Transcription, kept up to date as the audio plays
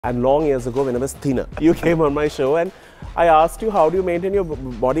And long years ago, when I was thinner, you came on my show and I asked you, how do you maintain your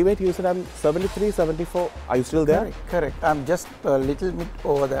body weight? You said, I'm 73, 74. Are you still there? Correct. I'm just a little bit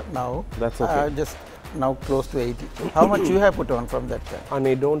over that now. That's okay. Just now close to 80. How much you have put on from that time?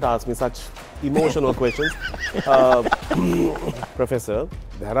 Honey, don't ask me such emotional questions. Professor,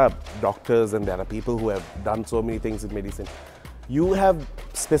 there are doctors and there are people who have done so many things in medicine. You have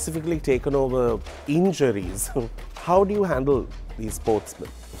specifically taken over injuries. How do you handle these sportsmen?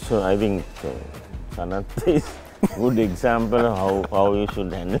 So I think Sanath is a good example of how you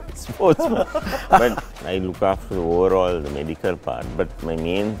should handle sportsmen. But I look after overall the medical part. But my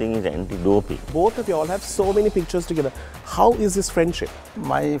main thing is anti-doping. Both of you all have so many pictures together. How is this friendship?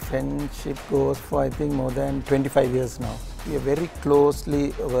 My friendship goes for I think more than 25 years now. We are very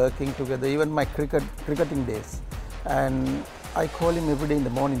closely working together, even my cricketing days. And I call him every day in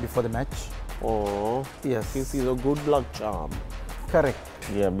the morning before the match. Oh, yes. He's a good luck charm. Correct.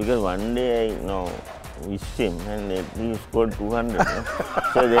 Yeah, because one day I wished him and he scored 200.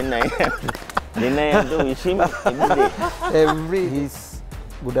 So then I have to wish him every day. He's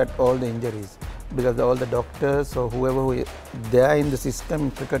good at all the injuries because all the doctors or whoever they are in the system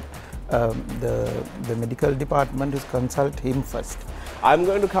in cricket, the medical department is consult him first. I'm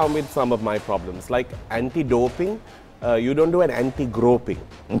going to come with some of my problems like anti-doping. You don't do an anti-groping.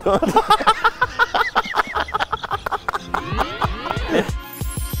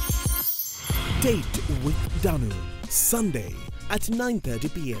 Date with Danu, Sunday at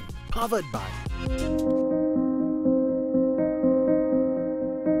 9:30 p.m. Powered by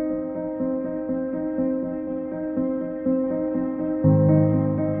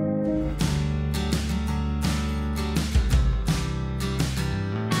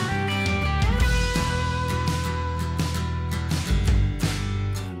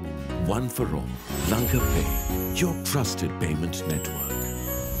One for all, Lanka Pay, your trusted payment network.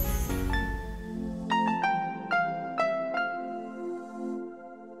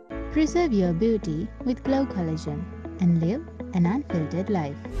 Preserve your beauty with Glow Collagen and live an unfiltered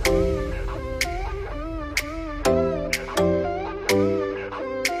life.